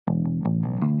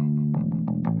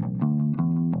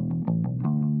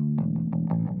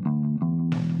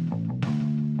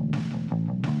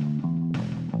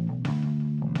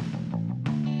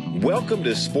Welcome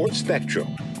to Sports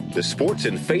Spectrum, the sports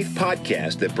and faith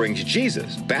podcast that brings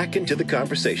Jesus back into the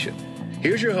conversation.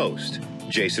 Here's your host,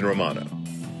 Jason Romano.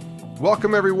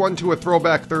 Welcome, everyone, to a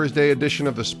Throwback Thursday edition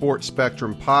of the Sports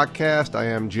Spectrum podcast. I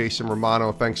am Jason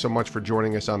Romano. Thanks so much for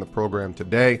joining us on the program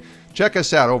today. Check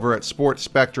us out over at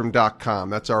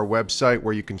sportspectrum.com. That's our website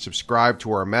where you can subscribe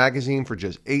to our magazine for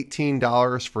just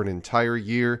 $18 for an entire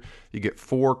year. You get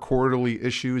 4 quarterly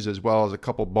issues as well as a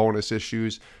couple bonus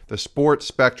issues. The Sports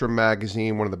Spectrum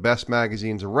magazine, one of the best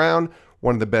magazines around,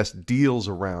 one of the best deals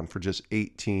around for just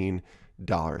 $18.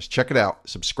 Check it out.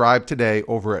 Subscribe today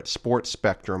over at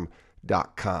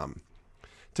sportspectrum.com.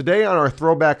 Today on our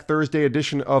Throwback Thursday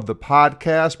edition of the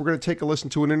podcast, we're going to take a listen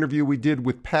to an interview we did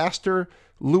with Pastor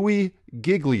Louie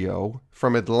Giglio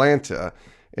from Atlanta.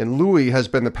 And Louie has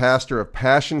been the pastor of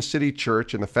Passion City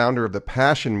Church and the founder of the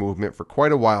Passion Movement for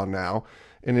quite a while now.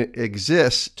 And it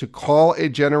exists to call a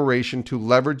generation to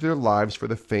leverage their lives for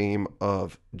the fame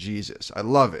of Jesus. I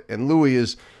love it. And Louie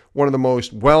is one of the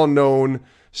most well-known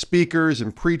speakers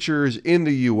and preachers in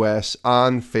the U.S.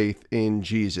 on faith in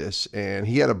Jesus. And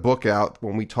he had a book out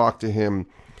when we talked to him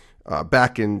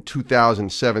back in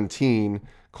 2017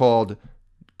 called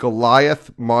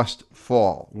Goliath Must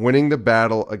Fall, Winning the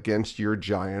Battle Against Your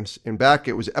Giants. And back,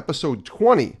 it was episode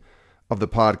 20 of the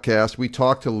podcast. We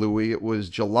talked to Louie. It was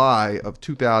July of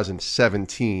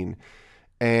 2017.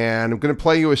 And I'm going to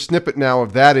play you a snippet now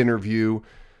of that interview,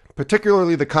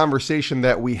 particularly the conversation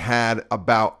that we had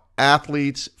about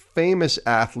athletes, famous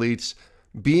athletes,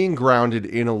 being grounded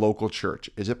in a local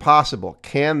church. Is it possible?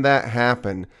 Can that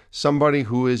happen? Somebody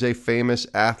who is a famous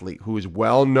athlete, who is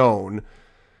well known,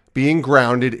 being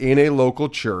grounded in a local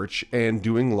church and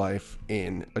doing life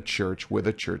in a church with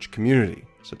a church community.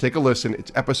 So take a listen.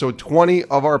 It's episode 20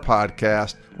 of our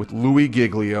podcast with Louie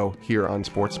Giglio here on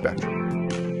Sports Spectrum.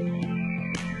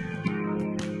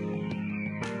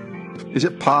 Is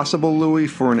it possible, Louie,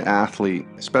 for an athlete,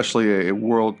 especially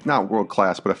not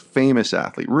world-class, but a famous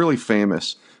athlete, really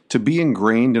famous, to be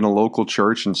ingrained in a local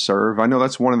church and serve? I know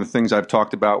that's one of the things I've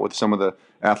talked about with some of the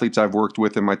athletes I've worked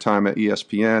with in my time at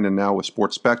ESPN and now with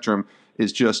Sports Spectrum,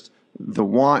 is just the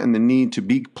want and the need to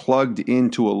be plugged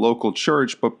into a local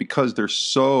church, but because they're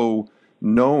so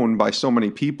known by so many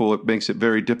people, it makes it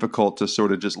very difficult to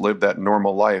sort of just live that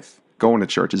normal life going to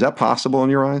church. Is that possible in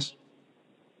your eyes?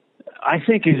 I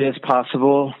think it is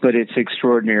possible, but it's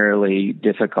extraordinarily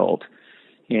difficult.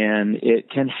 And it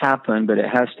can happen, but it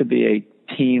has to be a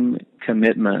team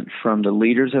commitment from the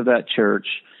leaders of that church,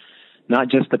 not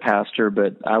just the pastor,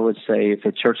 but I would say if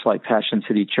a church like Passion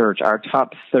City Church, our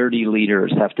top 30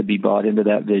 leaders have to be bought into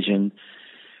that vision.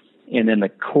 And then the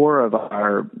core of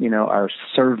our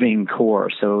serving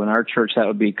core. So in our church, that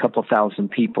would be a couple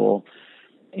thousand people.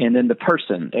 And then the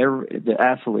person, the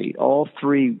athlete, all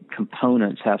 3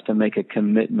 components have to make a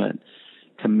commitment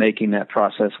to making that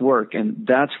process work. And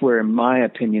that's where, in my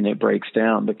opinion, it breaks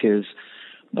down, because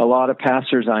a lot of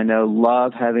pastors I know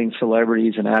love having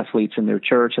celebrities and athletes in their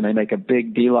church, and they make a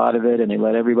big deal out of it, and they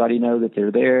let everybody know that they're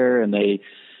there, and they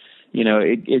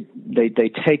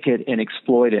take it and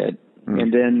exploit it.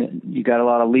 And then you got a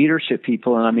lot of leadership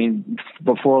people, and I mean,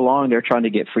 before long, they're trying to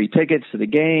get free tickets to the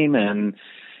game and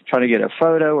trying to get a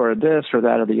photo or this or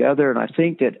that or the other. And I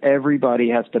think that everybody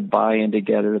has to buy in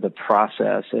together the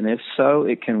process. And if so,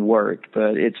 it can work,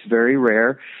 but it's very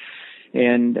rare.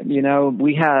 And,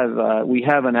 we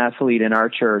have an athlete in our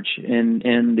church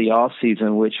in the off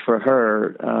season, which for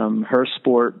her, her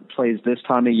sport plays this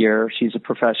time of year. She's a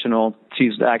professional.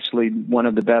 She's actually one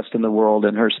of the best in the world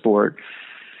in her sport.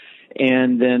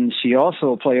 And then she also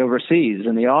will play overseas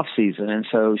in the off season. And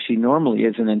so she normally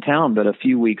isn't in town but a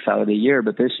few weeks out of the year.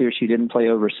 But this year she didn't play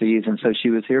overseas. And so she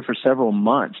was here for several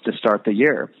months to start the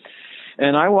year.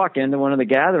 And I walk into one of the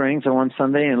gatherings on one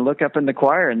Sunday and look up in the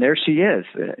choir, and there she is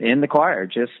in the choir,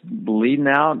 just leading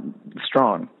out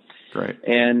strong. Great.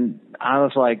 And I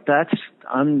was like, that's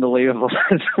unbelievable.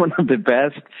 It's one of the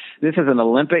best. This is an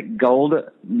Olympic gold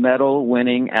medal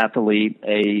winning athlete,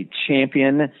 a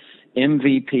champion,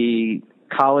 MVP,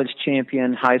 college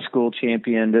champion, high school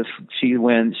champion. She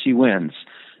wins.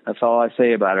 That's all I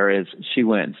say about her is she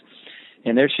wins.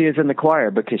 And there she is in the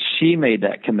choir because she made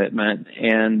that commitment,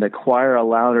 and the choir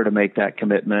allowed her to make that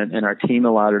commitment, and our team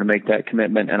allowed her to make that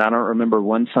commitment. And I don't remember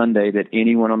one Sunday that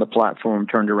anyone on the platform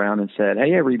turned around and said,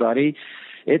 "Hey, everybody,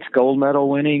 it's gold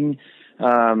medal winning,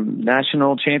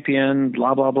 national champion,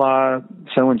 blah, blah, blah,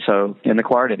 so-and-so in the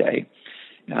choir today."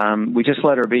 We just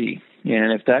let her be.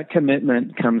 And if that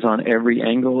commitment comes on every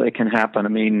angle, it can happen. I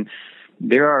mean,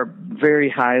 there are very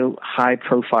high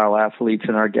profile athletes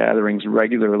in our gatherings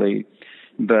regularly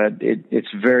but it's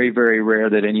very, very rare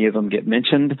that any of them get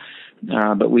mentioned.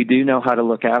 But we do know how to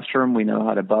look after them. We know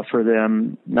how to buffer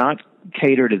them, not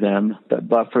cater to them, but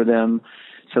buffer them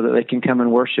so that they can come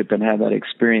and worship and have that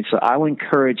experience. So I would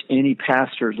encourage any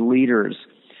pastors, leaders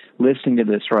listening to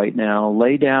this right now,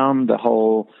 lay down the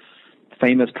whole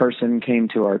famous person came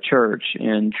to our church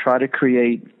and try to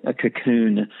create a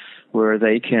cocoon where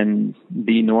they can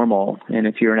be normal. And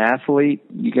if you're an athlete,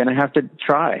 you're going to have to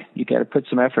try. You got to put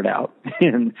some effort out,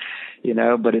 and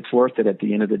but it's worth it at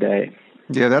the end of the day.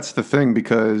 Yeah, that's the thing,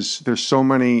 because there's so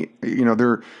many,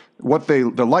 the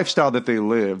lifestyle that they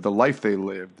live, the life they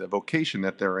live, the vocation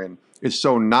that they're in is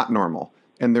so not normal.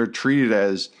 And they're treated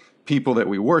as people that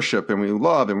we worship and we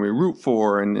love and we root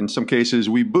for. And in some cases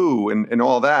we boo and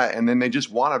all that. And then they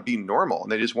just want to be normal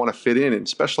and they just want to fit in,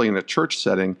 especially in a church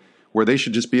setting where they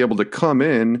should just be able to come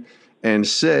in and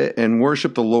sit and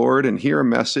worship the Lord and hear a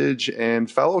message and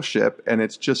fellowship. And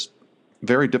it's just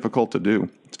very difficult to do.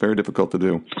 It's very difficult to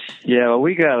do. Yeah, well,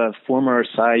 we got a former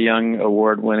Cy Young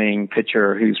award-winning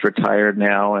pitcher who's retired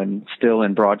now and still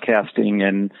in broadcasting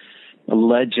and a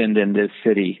legend in this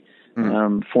city,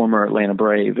 former Atlanta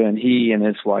Brave. And he and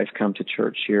his wife come to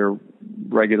church here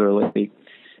regularly.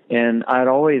 And I'd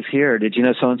always hear, did you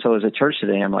know so-and-so is at church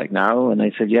today? I'm like, no. And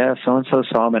they said, yeah, so-and-so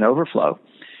saw him in overflow.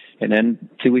 And then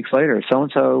 2 weeks later,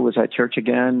 so-and-so was at church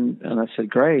again. And I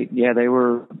said, great. Yeah, they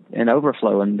were in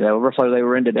overflow. And the overflow they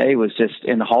were in today was just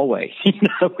in the hallway.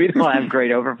 We don't have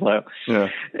great overflow. Yeah.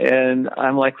 And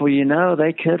I'm like, well,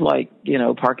 they could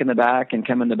park in the back and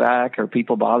come in the back, or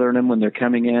people bothering them when they're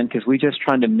coming in, because we just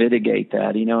trying to mitigate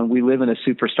that, and we live in a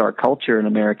superstar culture in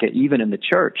America, even in the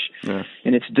church. Yeah.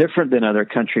 And it's different than other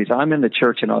countries. I'm in the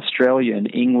church in Australia and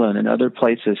England and other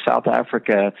places, South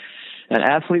Africa. An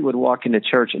athlete would walk into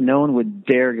church, and no one would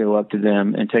dare go up to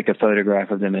them and take a photograph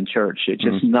of them in church. It's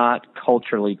just not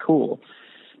culturally cool.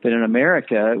 But in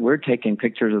America, we're taking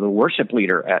pictures of the worship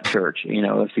leader at church,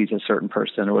 if he's a certain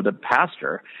person, or the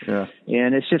pastor. Yeah.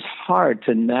 And it's just hard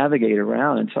to navigate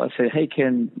around. And so I said, hey,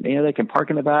 they can park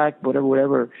in the back,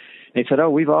 whatever. And they said,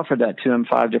 we've offered that to them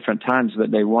 5 different times,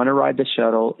 but they want to ride the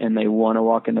shuttle and they want to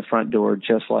walk in the front door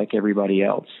just like everybody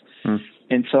else.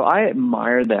 And so I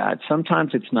admire that.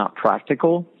 Sometimes it's not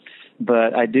practical,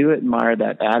 but I do admire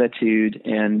that attitude.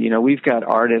 And, we've got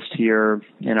artists here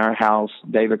in our house.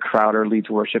 David Crowder leads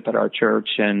worship at our church,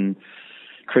 and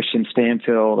Christian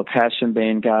Stanfield, the Passion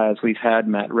Band guys. We've had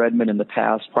Matt Redmond in the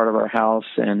past, part of our house,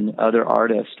 and other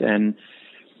artists. And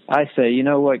I say, you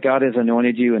know what? God has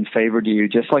anointed you and favored you,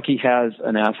 just like he has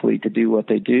an athlete to do what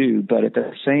they do. But at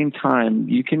the same time,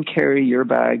 you can carry your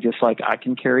bag just like I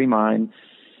can carry mine.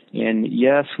 And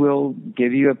yes, we'll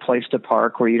give you a place to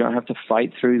park where you don't have to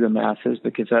fight through the masses,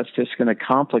 because that's just going to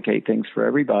complicate things for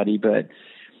everybody. But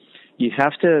you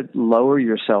have to lower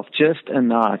yourself just a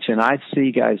notch. And I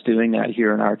see guys doing that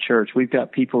here in our church. We've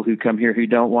got people who come here who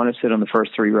don't want to sit on the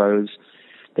first 3 rows.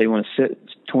 They want to sit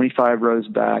 25 rows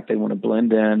back. They want to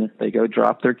blend in. They go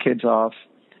drop their kids off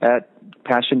at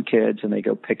Passion Kids, and they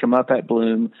go pick them up at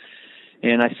Bloom.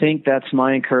 And I think that's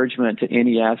my encouragement to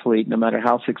any athlete, no matter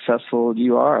how successful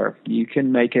you are. You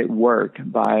can make it work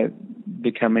by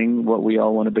becoming what we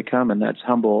all want to become, and that's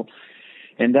humble.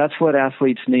 And that's what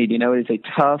athletes need. It's a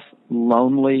tough,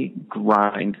 lonely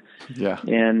grind. Yeah.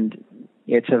 And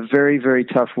it's a very, very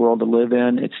tough world to live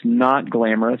in. It's not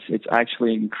glamorous. It's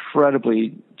actually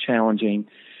incredibly challenging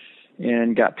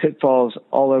and got pitfalls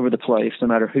all over the place, no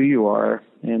matter who you are.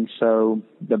 And so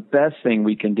the best thing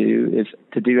we can do is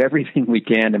to do everything we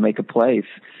can to make a place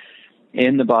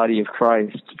in the body of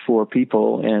Christ for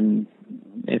people. And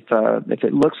if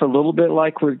it looks a little bit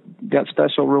like we've got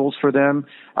special rules for them,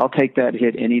 I'll take that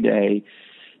hit any day.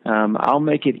 I'll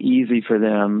make it easy for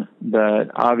them,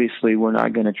 but obviously we're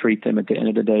not going to treat them at the end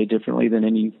of the day differently than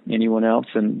anyone else.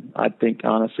 And I think,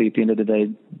 honestly, at the end of the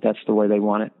day, that's the way they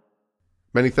want it.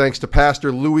 Many thanks to Pastor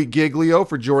Louie Giglio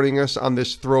for joining us on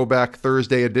this Throwback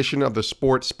Thursday edition of the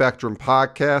Sports Spectrum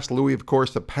podcast. Louie, of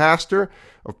course, the pastor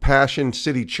of Passion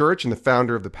City Church and the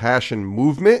founder of the Passion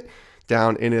Movement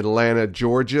down in Atlanta,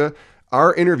 Georgia.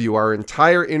 Our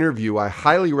entire interview, I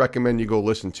highly recommend you go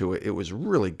listen to it. It was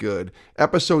really good.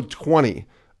 Episode 20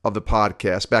 of the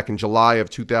podcast back in July of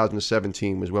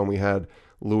 2017 was when we had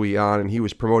Louie on, and he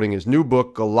was promoting his new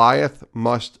book, Goliath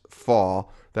Must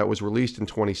Fall, that was released in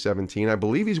 2017. I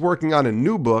believe he's working on a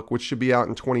new book, which should be out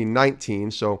in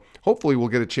 2019. So hopefully we'll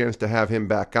get a chance to have him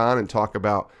back on and talk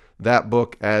about that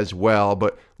book as well.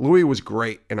 But Louie was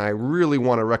great, and I really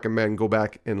want to recommend going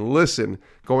back and listening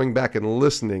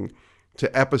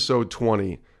to episode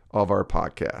 20 of our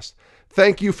podcast.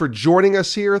 Thank you for joining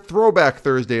us here, Throwback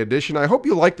Thursday edition. I hope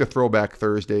you like the Throwback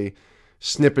Thursday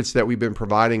snippets that we've been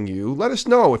providing you. Let us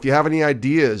know if you have any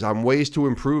ideas on ways to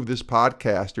improve this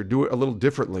podcast or do it a little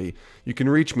differently. You can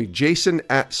reach me,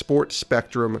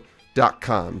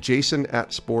 jason@sportspectrum.com,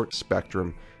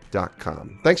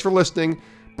 jason@sportspectrum.com. Thanks for listening.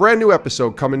 Brand new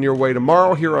episode coming your way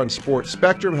tomorrow here on Sports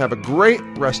Spectrum. Have a great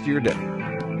rest of your day.